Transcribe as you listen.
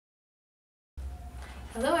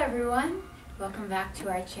Hello everyone, welcome back to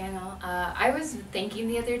our channel. I was thinking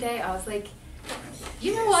the other day, I was like,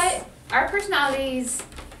 you know what, our personalities,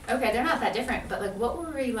 okay, they're not that different, but like what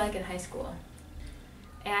were we like in high school?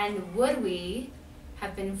 And would we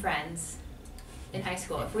have been friends in high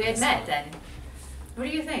school if we had met then? What do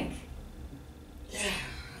you think? Yeah.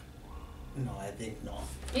 No, I think no.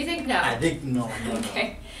 You think no? I think no.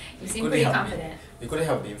 Okay, you seem Couldn't pretty have confident. We couldn't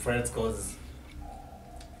have been friends because,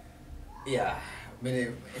 yeah, many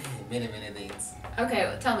things. Okay,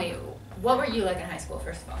 well, tell me, what were you like in high school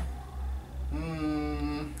first of all?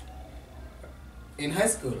 In high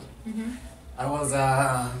school, Mm-hmm. I was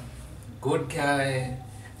a good guy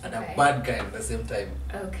and Okay. a bad guy at the same time.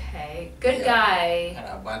 Okay, good Yeah. guy. And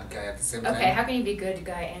a bad guy at the same time. Okay, how can you be good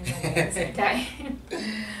guy and bad guy at the same time?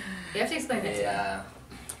 You have to explain that to me. Yeah.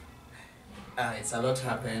 It's a lot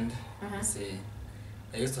happened. Uh-huh. See,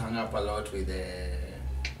 I used to hang up a lot with the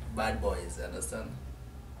bad boys, understand?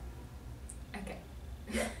 Okay.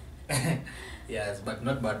 Yeah. Yes, but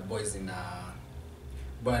not bad boys in a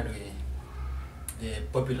bad way. The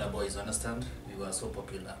popular boys, understand? We were so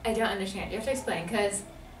popular. I don't understand. You have to explain, because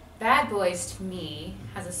bad boys to me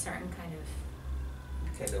has a certain kind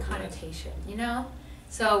of Kind of connotation, you know?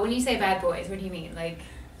 So when you say bad boys, what do you mean? Like,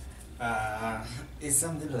 it's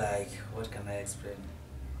something like, what can I explain?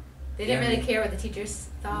 they didn't Yeah, really me- care what the teachers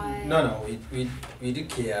thought? No, we did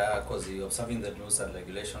care because you're observing the rules and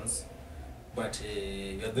regulations. But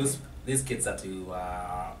you're these kids that you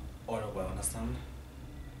are all over, understand?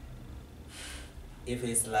 If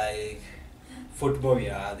it's like football, we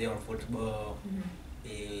are there on football. Mhm.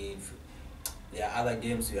 If there are other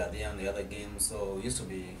games, we are there on the other games. So it used to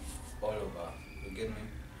be all over. You get me?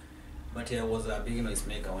 But I was a big noise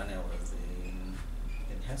maker when I was in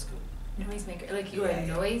high school. Noisemaker. Like, you were Yeah.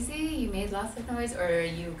 noisy? You made lots of noise? Or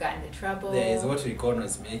you got into trouble? There is what we call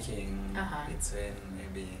noise making. Uh-huh. It's when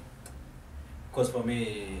maybe, because for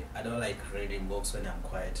me, I don't like reading books when I'm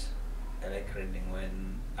quiet. I like reading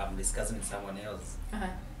when I'm discussing with someone else. Uh-huh.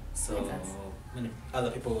 So Makes sense. many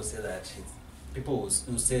other people will say that people will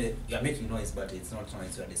say you're making noise, but it's not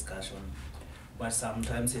noise, you're discussion. But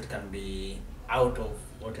sometimes it can be out of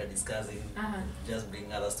what you're discussing. Uh-huh. Just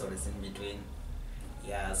bring other stories in between.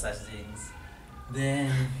 Yeah, such things.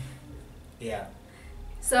 Then, yeah.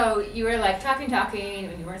 So you were like talking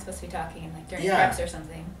when you weren't supposed to be talking, like during Yeah. preps or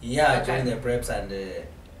something? Yeah, Okay. during the preps, and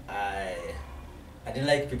I didn't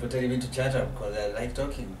like people telling me to shut up because I like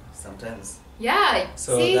talking sometimes. Yeah,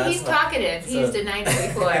 So see, that's he's why- talkative. He's so- denied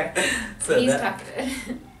it before. So He's that-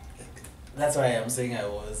 talkative. That's why I'm saying I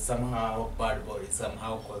was somehow bad boy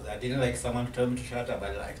somehow because I didn't like someone to tell me to shut up.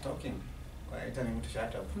 I like talking. Why are you telling me to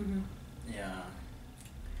shut up? Mhm. Yeah.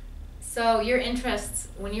 So your interests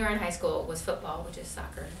when you were in high school was football, which is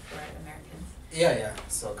soccer for Americans. Yeah.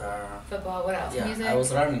 Soccer. Football, what else? Yeah, Music? I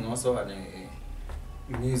was running also and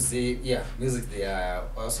music. Yeah, music there.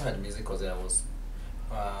 I also had music because I was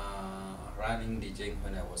running, DJing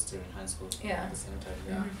when I was still in high school. Yeah. At the same time,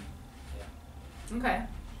 yeah. Mhm. Okay.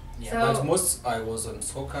 Yeah, So- but most I was on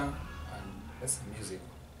soccer and that's music.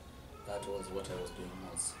 That was what I was doing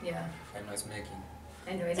most. Yeah. And noise making.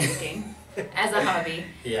 And noise making as a hobby.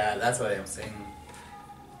 Yeah, that's what I'm saying.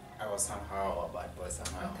 I was somehow a bad boy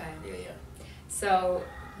somehow. Okay. Yeah. So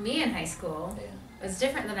me in high school Yeah. was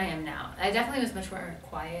different than I am now. I definitely was much more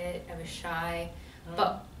quiet. I was shy,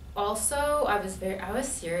 but also I was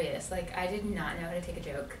serious. Like, I did not know how to take a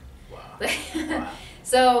joke. Wow. Like,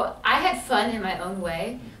 so I had fun in my own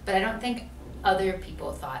way, but I don't think other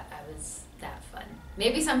people thought I was that fun.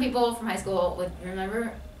 Maybe some people from high school would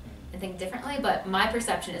remember and think differently, but my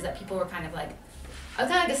perception is that people were kind of like, I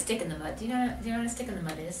was kind of like a stick in the mud. Do you know what a stick in the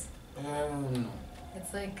mud is? No.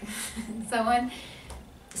 It's like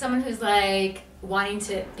someone who's like wanting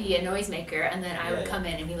to be a noisemaker, and then I would Yeah. come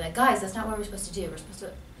in and be like, guys, that's not what we're supposed to do. We're supposed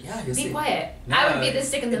to Yeah, you be see. quiet. No, I would be the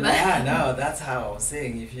stick in the mud. Yeah, no, that's how I'm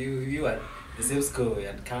saying. If you are the same school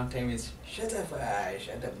and count time is shut up,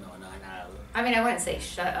 shut up, no. I mean, I wouldn't say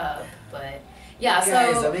shut up, but yeah.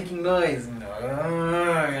 Guys are So, making noise.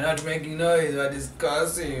 No, you're not making noise. You're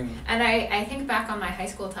discussing. and I think back on my high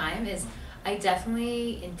school time is I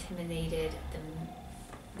definitely intimidated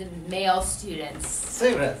the male students.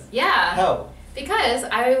 Serious? Yeah, How? because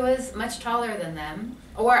I was much taller than them,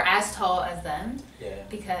 or as tall as them. Yeah.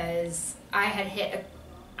 Because I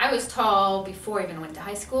was tall before I even went to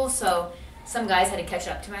high school, so some guys had to catch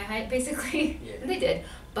up to my height, basically. Yeah. And they did.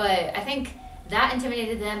 But I think that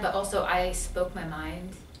intimidated them, but also I spoke my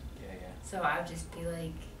mind. Yeah. So I would just be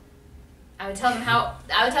like, I would tell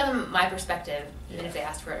them my perspective, even if they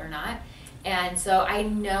asked for it or not. And so I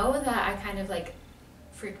know that I kind of like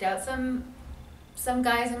freaked out some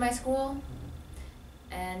guys in my school.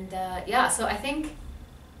 And yeah, so I think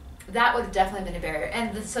that would have definitely been a barrier.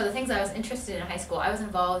 And so the things I was interested in high school, I was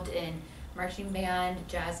involved in marching band,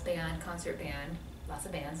 jazz band, concert band, lots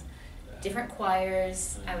of bands, different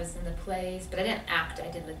choirs. I was in the plays, but I didn't act. I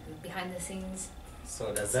did like the behind the scenes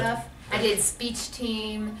So does stuff. that? I did speech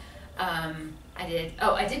team. I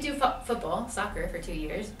did do football, soccer for 2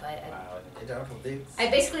 years, but Wow, you did a lot of things. I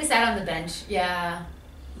basically sat on the bench. Yeah,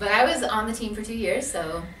 but I was on the team for 2 years,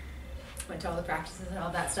 so went to all the practices and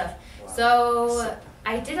all that stuff. Wow. So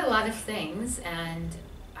I did a lot of things, and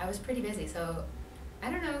I was pretty busy. So I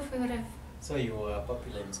don't know if we would have. So you were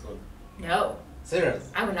popular in school? No, Serious?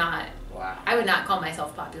 I would not. Wow. I would not call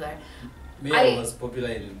myself popular. Me, I was popular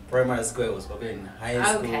in primary school. I was popular in high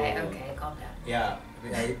school. Okay, calm down. Yeah,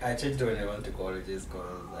 I changed when I went to colleges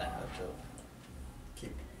because I had to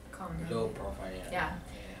keep Calm down. low profile. Yeah.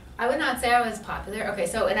 I would not say I was popular. Okay,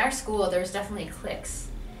 so in our school, there was definitely cliques.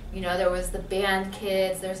 You know, there was the band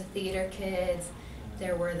kids, there was the theater kids,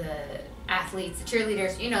 there were the athletes, the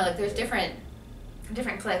cheerleaders. You know, like there's different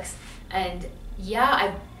cliques. And yeah,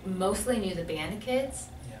 I mostly knew the band kids,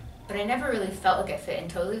 Yeah. but I never really felt like I fit in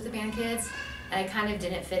totally with the band kids. And I kind of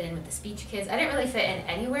didn't fit in with the speech kids. I didn't really fit in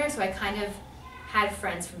anywhere, so I kind of had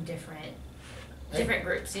friends from different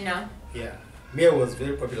groups, you know? Yeah. Me, I was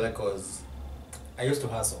very popular because I used to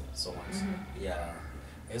hustle so much. Mm-hmm. Yeah.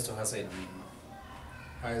 I used to hustle in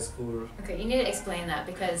high school. Okay, you need to explain that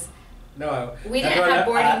because No, we didn't have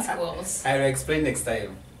boarding schools. I'll explain next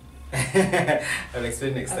time. I'll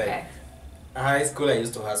explain next Okay. time. High school, I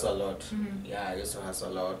used to hustle a lot. Mhm. Yeah, I used to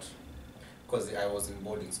hustle a lot because I was in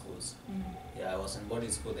boarding schools. Mhm. Yeah, I was in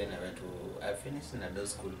boarding school. Then I finished in adult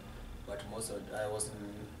school, but I was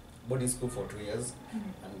in boarding school for 2 years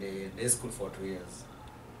Mhm. and day school for 2 years.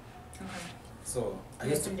 Okay. So I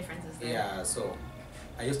There's used some to, differences there. yeah. So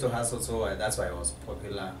I used to hustle, so that's why I was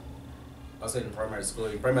popular. Also in primary school.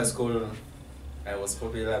 In primary school, I was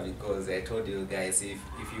popular because I told you guys if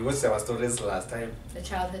you watched our stories last time. The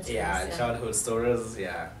childhood stories. Yeah, childhood stories.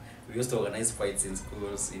 Yeah, we used to organize fights in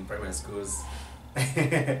schools, in primary schools.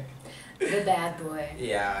 The bad boy.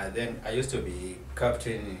 Yeah, then I used to be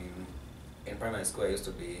captain in primary school. I used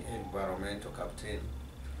to be environmental captain.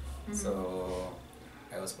 Mhm. So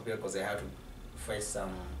I was popular because I had to fight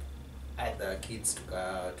some other kids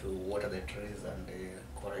to water the trees and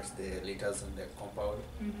correct the litters in the compound.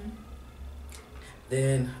 Mhm.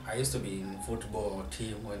 Then I used to be in football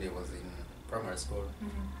team when I was in primary school.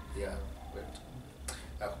 Mhm. Yeah,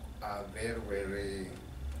 but a very, very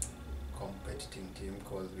competitive team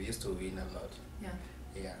because we used to win a lot. Yeah.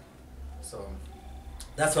 Yeah, so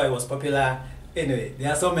that's why I was popular. Anyway,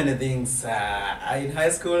 there are so many things. In high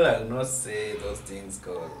school, I will not say those things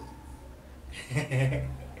because.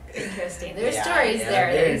 Interesting. There's Yeah, stories yeah,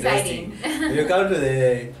 there. very They're exciting. We'll come to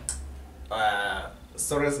the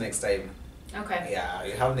stories next time. Okay. Yeah,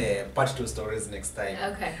 we have the part 2 stories next time.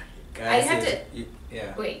 Okay. Guys, have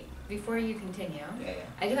yeah. Wait, before you continue, Yeah.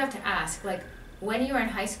 I do have to ask, like, when you were in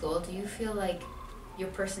high school, do you feel like your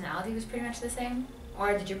personality was pretty much the same?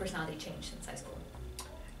 Or did your personality change since high school?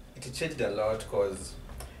 It changed a lot because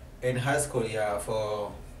in high school, yeah,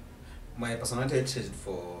 for my personality changed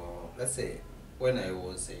for, let's say, when I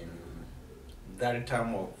was in that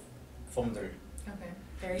term of Form 3. Okay.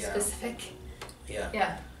 Very Yeah. specific. Yeah.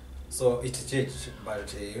 Yeah. So it changed,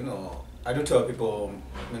 but you know, I do tell people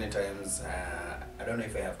many times, I don't know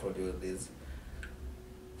if I have told you this,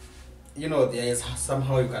 you know, there is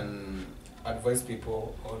somehow you can advise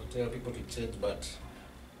people or tell people to change, but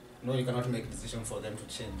no, you cannot make decision for them to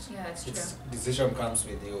change. Yeah, it's true. Decision comes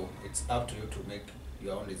with you. It's up to you to make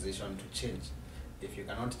your own decision to change. If you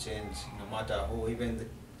cannot change, no matter who, even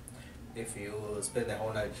if you spend the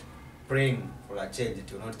whole night praying for a change,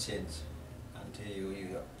 it will not change until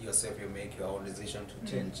you yourself you make your own decision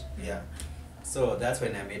to change. Mhm. Yeah. So that's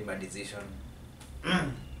when I made my decision.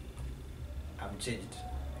 I'm changed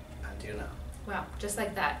until now, Wow, just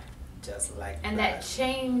like that. just like And that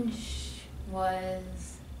change was...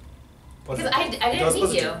 Positive. I It didn't was meet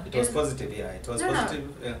positive. you. It was positive. Yeah, it was No, no. positive.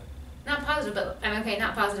 Yeah. Not positive, but I mean, okay,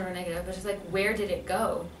 not positive or negative, but just like, where did it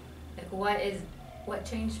go? Like, what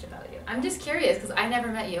changed about you? I'm just curious because I never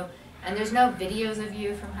met you, and there's no videos of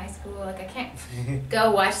you from high school. Like, I can't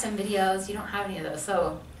go watch some videos. You don't have any of those,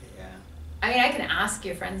 so Yeah. I mean, I can ask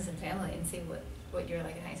your friends and family and see what you're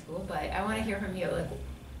like in high school, but I want to hear from you. Like,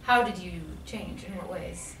 how did you change? In what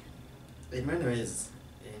ways? In many ways.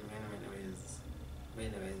 Many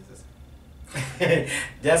ways.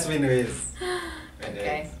 Just many ways. Many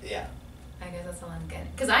Okay. ways. Yeah. I guess that's all I'm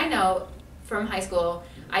getting. Because I know from high school,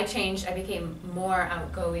 I changed. I became more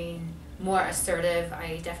outgoing, more assertive.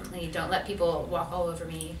 I definitely don't let people walk all over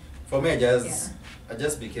me For me, I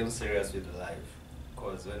just became serious with life.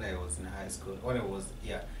 Because when I was in high school,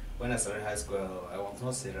 when I started high school, I was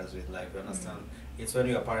not serious with life. You understand? It's when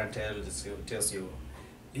your parent tells you,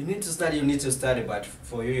 you need to study, but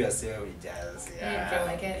for you yourself, you just You didn't feel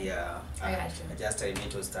like it? Yeah. I got you. I just you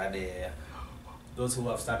need to study. Those who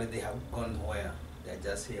have studied, they have gone where they're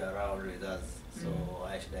just here around with us. So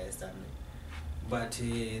why should I study? But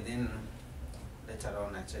then later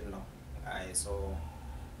on, I said no. I saw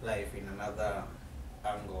life in another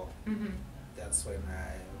angle. That's when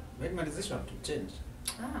I made my decision to change.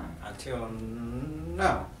 Until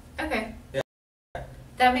now. Okay. Yeah.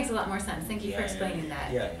 That makes a lot more sense. Thank you for explaining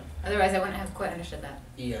that. Yeah. Otherwise, I wouldn't have quite understood that.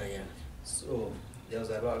 Yeah. So there was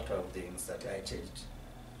a lot of things that I changed.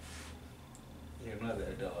 You know the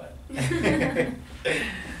door.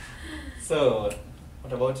 So,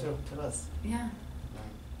 what about you? Tell us. Yeah.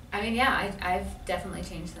 I mean, yeah, I've definitely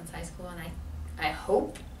changed since high school, and I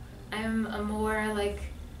hope I'm a more like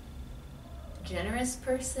generous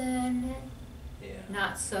person. Yeah.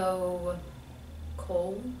 Not so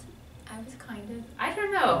cold. I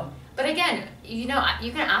don't know. But again, you know,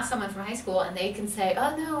 you can ask someone from high school and they can say,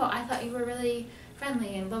 oh no, I thought you were really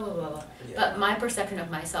friendly and blah, blah, blah, blah. Yeah. But my perception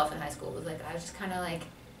of myself in high school was like, I was just kind of like,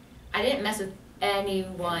 I didn't mess with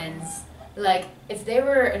anyone's, like, if they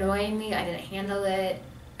were annoying me, I didn't handle it.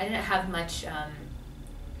 I didn't have much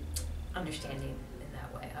understanding in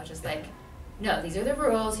that way. I was just like, no, these are the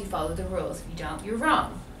rules, you follow the rules. If you don't, you're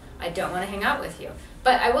wrong. I don't want to hang out with you.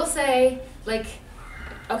 But I will say, like,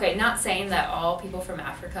 okay, not saying that all people from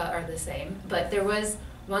Africa are the same, but there was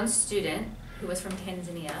one student who was from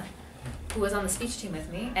Tanzania who was on the speech team with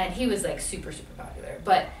me, and he was like super, super popular.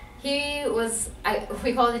 But he was,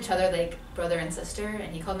 we called each other like brother and sister,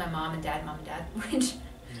 and he called my mom and dad, which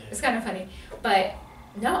was kind of funny. But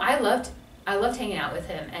no, I loved hanging out with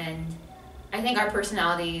him, and I think our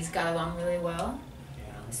personalities got along really well.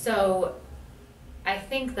 Yeah. So I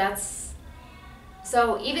think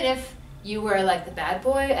so even if you were like the bad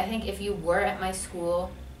boy, I think if you were at my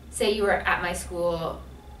school, say you were at my school,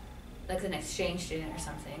 like an exchange student or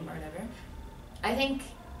something or whatever, I think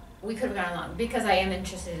we could have gone along because I am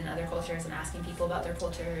interested in other cultures and asking people about their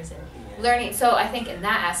cultures and learning. So I think in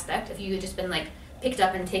that aspect, if you had just been like picked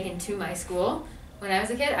up and taken to my school when I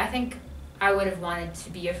was a kid, I think I would have wanted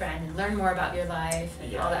to be your friend and learn more about your life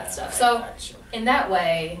and all that stuff. So in that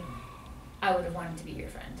way, I would have wanted to be your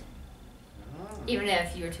friend. Even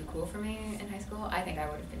if you were too cool for me in high school, I think I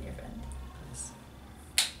would have been your friend.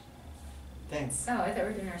 Thanks. Oh, I thought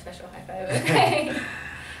we were doing our special high five. Okay.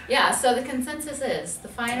 Yeah, so the consensus is, the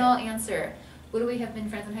final answer, would we have been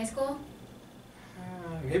friends in high school?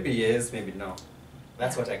 Maybe yes, maybe no.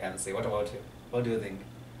 That's what I can say. What about you? What do you think?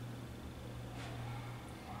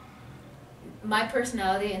 My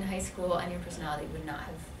personality in high school and your personality would not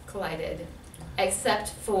have collided, except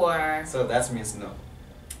for... So that means no.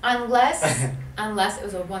 Unless it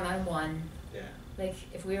was a one-on-one. Yeah. Like,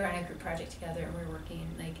 if we were on a group project together and we were working,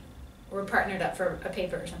 like, we're partnered up for a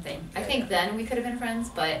paper or something. I think then we could have been friends,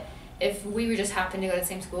 but if we were just happened to go to the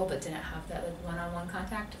same school but didn't have that, like, one-on-one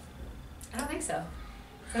contact, I don't think so.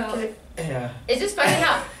 So, yeah. It's just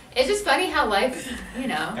funny how life, you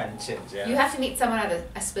know, Can change, yeah. you have to meet someone at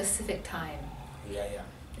a specific time Yeah.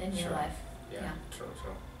 in your life. Yeah. True.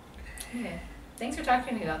 Okay. Thanks for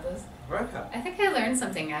talking to me about this. Welcome. I think I learned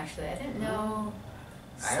something, actually. I didn't know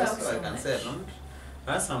I so can much. say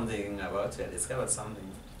learned something about you. I discovered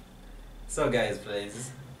something. So guys,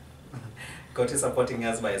 please continue supporting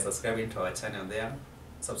us by subscribing to our channel there.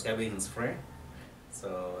 Subscribing is free.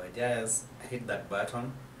 So just hit that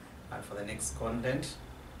button, and for the next content,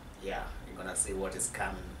 yeah, you're gonna see what is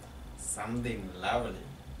coming. Something lovely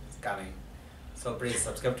is coming. So please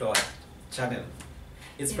subscribe to our channel.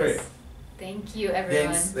 It's free. Thank you,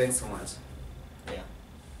 everyone. Thanks so much. Yeah.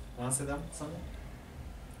 Wanna say something?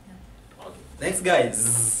 Yeah. Okay. Thanks,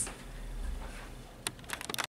 guys.